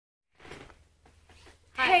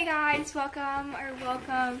Hey guys, welcome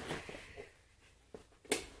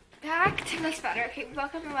back to That's Better. Okay,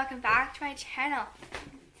 welcome back to my channel.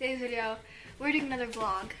 Today's video, we're doing another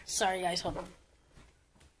vlog. Sorry guys, hold on.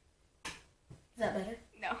 Is that better?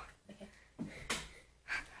 No. Okay.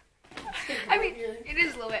 I mean, it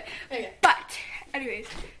is a little bit. Okay. But, anyways,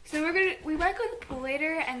 so we might go to the pool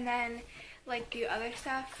later and then, like, do other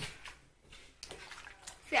stuff. So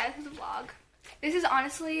yeah, this is a vlog. This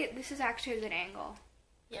is actually a good angle.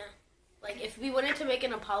 Yeah. Like, if we wanted to make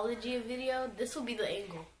an apology video, this will be the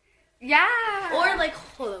angle. Yeah. Or, like,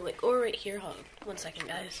 hold on, like, or right here. Hold on. 1 second,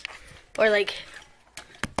 guys. Or, like...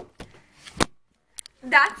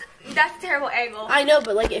 That's a terrible angle. I know,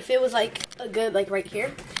 but, like, if it was, like, a good, like, right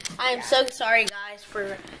here. I am so sorry, guys,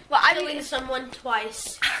 for killing someone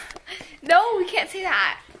twice. No, we can't say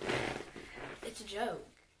that. It's a joke.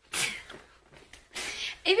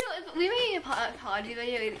 If we made an apology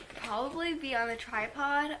video, it'd probably be on the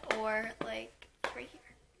tripod or like right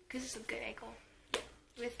here, because it's a good angle.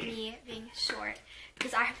 With me being short,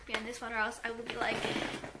 because I have to be on this one, or else I would be like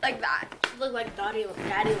that. You look like Daddy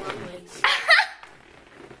Longlegs.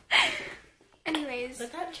 Anyways,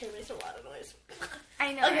 but that chair makes a lot of noise.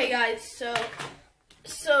 I know. Okay, guys,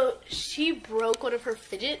 so she broke one of her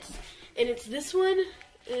fidgets, and it's this one,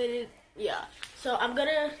 and yeah. So I'm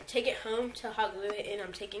gonna take it home to hot glue it, and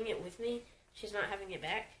I'm taking it with me. She's not having it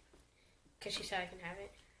back, because she said I can have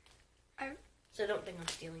it. So don't think I'm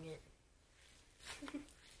stealing it.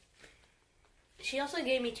 She also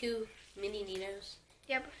gave me 2 mini Ninos.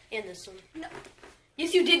 Yep. And this one. No.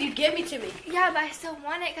 Yes, you did. You gave me to me. Yeah, but I still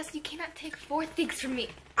want it, because you cannot take 4 things from me.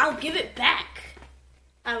 I'll give it back.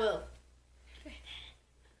 I will.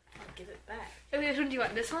 I'll give it back. Okay, which one do you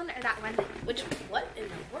want? This one or that one? What in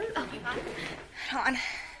the world are you doing? Hold on.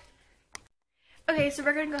 Okay, so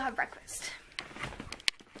we're gonna go have breakfast.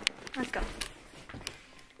 Let's go.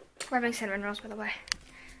 We're having cinnamon rolls, by the way.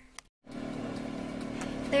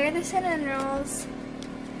 There are the cinnamon rolls.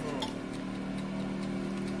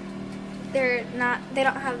 They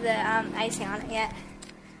don't have the icing on it yet.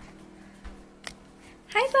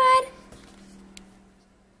 Hi, bud.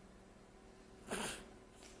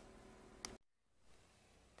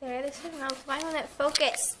 There, this is not. Why won't it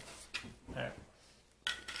focus? There.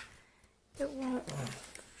 It won't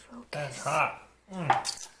focus. That's hot.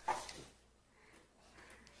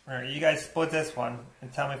 Alright, you guys split this one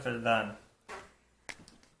and tell me if it's done.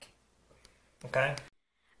 Okay?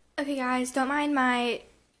 Okay, guys, don't mind my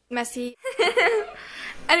messy...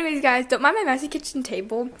 Anyways, guys, don't mind my messy kitchen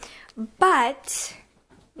table. But...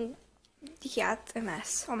 yeah, it's a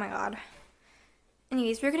mess. Oh my god.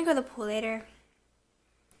 Anyways, we're gonna go to the pool later.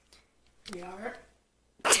 Yeah.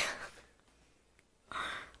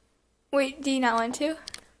 Wait, do you not want to?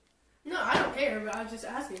 No, I don't care, but I was just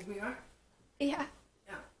asking if we are. Yeah.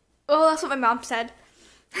 Yeah. Oh, that's what my mom said.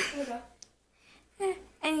 Okay.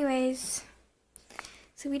 Anyways.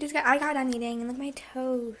 So I got done eating, and look at my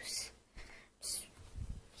toes. So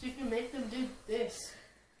you can make them do this.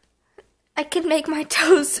 I can make my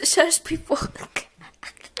toes shush people.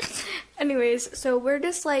 Anyways, so we're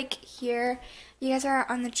just like here. You guys are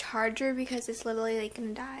on the charger because it's literally like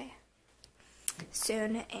gonna die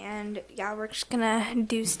soon, and yeah, we're just gonna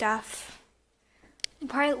do stuff.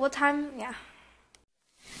 Probably what time? Yeah.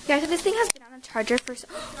 Yeah, so this thing has been on the charger for. Let's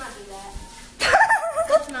not do that.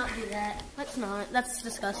 Let's not do that. Let's not. That's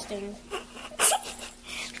disgusting.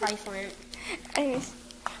 Trifling. Anyways,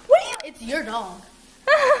 what are you? It's your dog.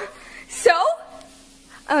 So?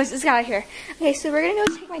 Oh, it's just got out here. Okay, so we're gonna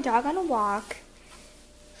go take my dog on a walk.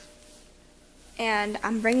 And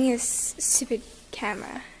I'm bringing this stupid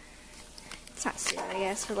camera. It's not stupid, I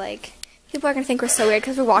guess, but like, people are gonna think we're so weird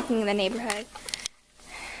because we're walking in the neighborhood.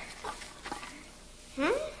 They're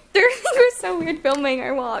gonna think we're so weird filming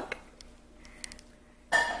our walk.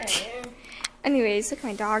 Anyways, look at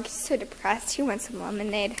my dog. He's so depressed. He wants some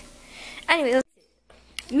lemonade. Anyways,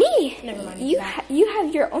 me. Never mind. You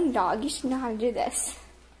have your own dog. You should know how to do this.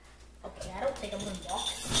 Okay, I don't think I'm gonna walk.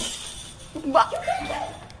 What?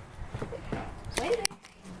 Wait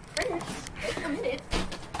a minute.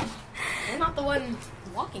 I'm not the one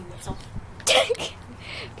walking myself.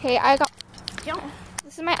 Okay, I got.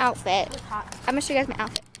 This is my outfit. It's hot. I'm gonna show you guys my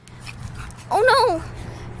outfit. Oh no!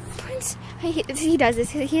 Prince, he does this.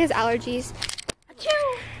 He has allergies.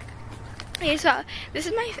 Achoo! Okay, so this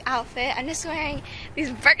is my outfit. I'm just wearing these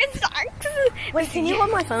Birkenstocks. Wait, can you hold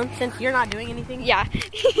my phone since you're not doing anything? Yeah.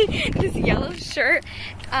 This yellow shirt,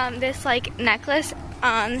 this like necklace,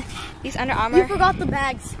 these Under Armour. You forgot the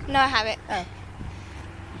bags. No, I haven't. Oh.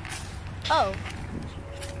 Oh.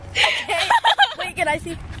 Okay. Wait, can I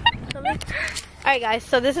see something? Alright guys,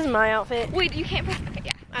 so this is my outfit. Wait, you can't press. Okay,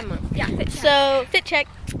 yeah. I'm on. Yeah, fit check. So, fit check.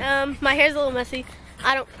 My hair's a little messy.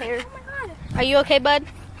 I don't care. Oh my god. Are you okay, bud?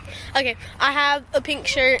 Okay, I have a pink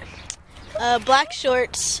shirt, black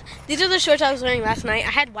shorts. These are the shorts I was wearing last night.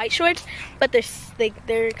 I had white shorts, but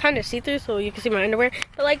they're kind of see-through, so you can see my underwear.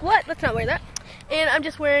 But like, what? Let's not wear that. And I'm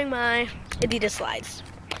just wearing my Adidas slides.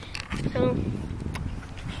 So.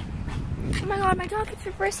 Oh my god, my dog keeps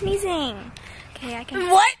reverse sneezing. Okay, I can.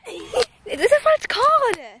 What? This is what it's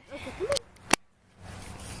called. Okay.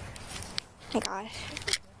 Oh my god.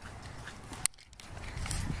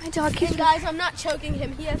 My dog keeps. And guys, I'm not choking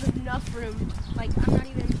him. He has enough room. Like, I'm not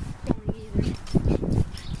even filming either.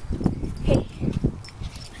 Hey.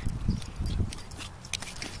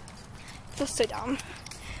 I feel so dumb.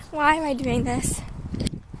 Why am I doing this?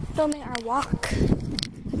 Filming our walk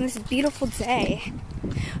on this beautiful day.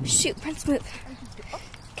 Shoot, Prince, move.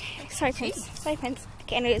 Okay, sorry, Prince. Sorry, Prince.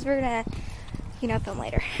 Okay, anyways, we're gonna, film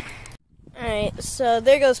later. Alright, so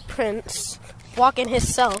there goes Prince. Walking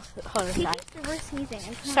himself. Hold on, He guys. keeps reverse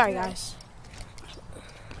sneezing. Sorry, guys.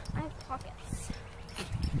 I have pockets.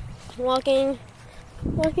 Walking.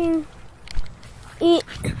 Eat.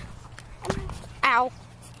 Ow.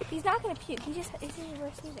 He's not gonna puke. He's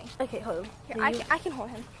reverse sneezing. Okay, hold on. Here, I can hold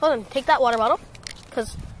him. Hold on. Take that water bottle.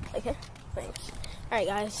 Okay. Thanks. Alright,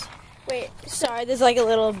 guys. Wait. Sorry, there's like a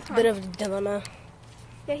little bit of a dilemma.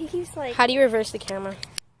 Yeah, he keeps like. How do you reverse the camera?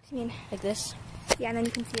 I mean, Like this? yeah, and then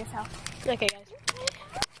you can see yourself. Okay, guys.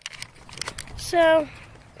 So,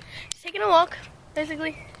 just taking a walk,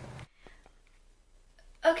 basically.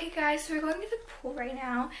 Okay, guys, so we're going to the pool right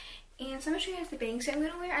now, and so I'm gonna show you guys the bathing suit I'm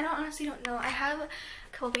gonna wear. I honestly don't know. I have a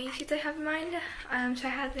couple bathing suits I have in mind. So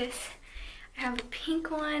I have this. I have a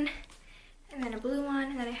pink one, and then a blue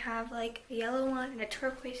one, and then I have like a yellow one and a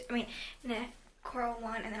turquoise. And a coral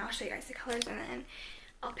one, and then I'll show you guys the colors, and then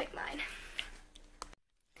I'll pick mine.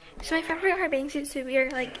 So my friend forgot her bathing suit, so we are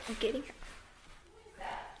like getting her.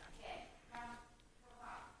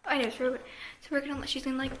 I know, so we're gonna she's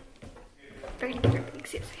gonna like we're gonna get her bathing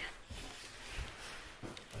suit. So yeah.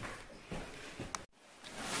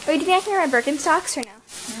 Wait, do you think I can wear my Birkenstocks or no?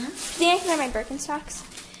 Do you think I can wear my Birkenstocks?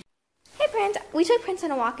 Hey Prince, we took Prince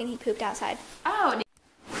on a walk and he pooped outside. Oh.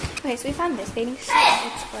 Okay, so we found this bathing suit.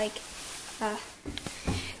 It's like,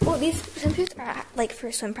 well, these swimsuits are like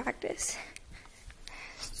for swim practice.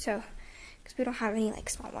 So, because we don't have any like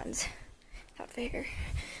small ones out there.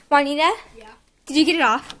 Juanita? Yeah. Did you get it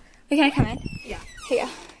off? Wait, can I come in? Yeah. Here you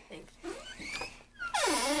go. Thanks.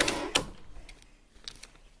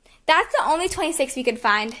 That's the only 26 we could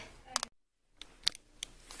find.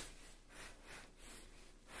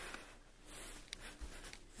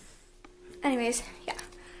 Anyways, yeah.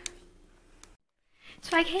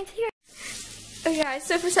 So I came to your. Okay, guys.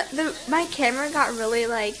 So my camera got really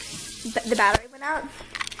like the battery went out,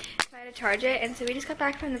 so I had to charge it, and so we just got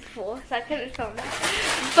back from the pool, so I couldn't film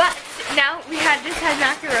that. But now we had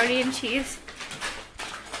macaroni and cheese.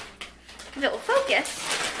 If it will focus,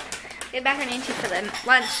 we had macaroni and cheese for the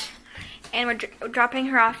lunch, and we're dropping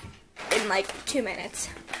her off in like 2 minutes.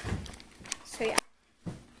 So yeah.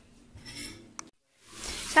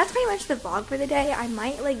 So that's pretty much the vlog for the day. I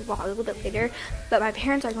might like vlog a little bit later, but my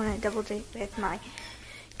parents are going on a double date with my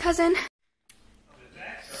cousin.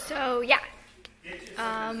 So yeah.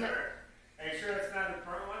 Are you sure that's not the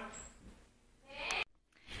front one?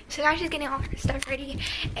 So now she's getting all her stuff ready,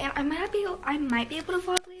 and I might be able to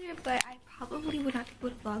vlog later, but I probably would not be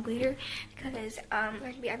able to vlog later because I'm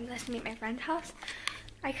going to meet at my friend's house.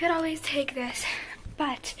 I could always take this,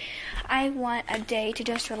 but I want a day to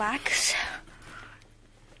just relax.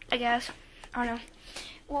 I guess. I don't know.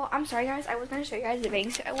 Well, I'm sorry guys. I was going to show you guys the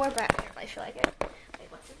bathing suit I wore, but I didn't really feel like it. Wait,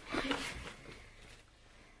 what's it?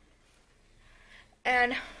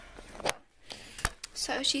 And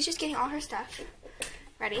so she's just getting all her stuff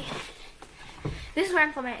ready. This is where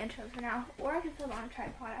I'm filming my intro for now. Or I can film on a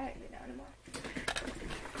tripod. I don't even know anymore.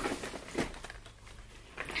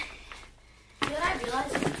 You know what I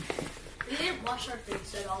realized? We didn't wash our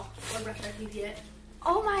face at all or brush our teeth yet.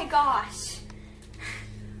 Oh my gosh.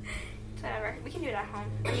 Whatever. We can do it at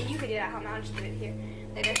home. I mean, you could do it at home. I'll just do it here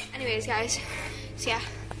later. Anyways, guys. So, yeah.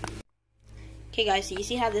 Okay, guys, so you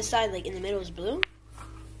see how this side, like, in the middle is blue?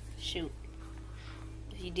 Shoot.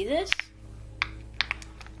 If you do this,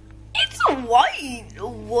 it's white.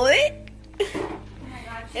 What? Oh my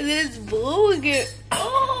gosh. And then it's blue again.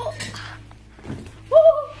 Oh.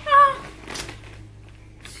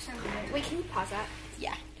 Wait, can you pause that?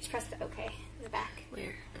 Yeah. Just press the OK in the back.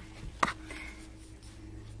 Where?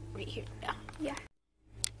 Right here. Yeah. Yeah.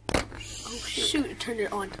 Oh, shoot. It turned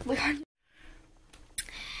it on.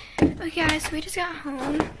 Okay, guys, so we just got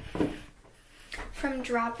home from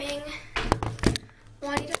dropping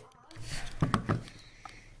wind it off.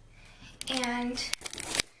 And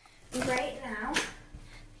right now,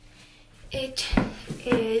 it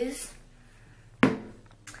is, can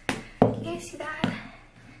you see that?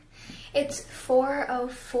 It's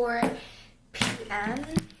 4:04 p.m.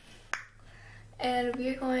 and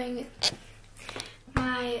we're going,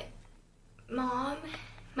 my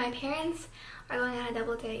parents are going on a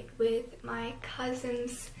double date with my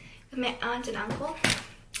cousins, with my aunt and uncle.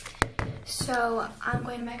 So I'm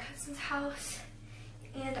going to my cousin's house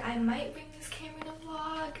and I might bring this camera to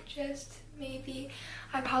vlog, just maybe.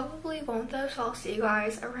 I probably won't though, so I'll see you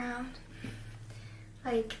guys around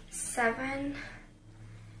like 7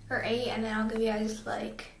 or 8 and then I'll give you guys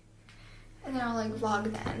like, and then I'll like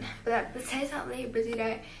vlog then. But today's not really a busy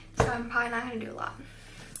day, so I'm probably not gonna do a lot.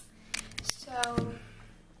 So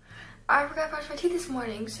I forgot to brush my teeth this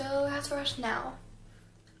morning, so I have to rush now.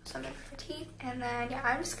 So I'm gonna brush my teeth and then yeah,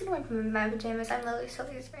 I'm just gonna wear my pajamas. I'm literally so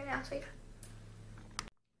lazy right now, so yeah.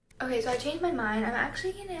 Okay, so I changed my mind. I'm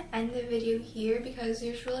actually gonna end the video here because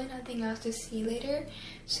there's really nothing else to see later.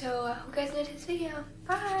 So I hope you guys enjoyed this video.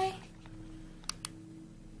 Bye!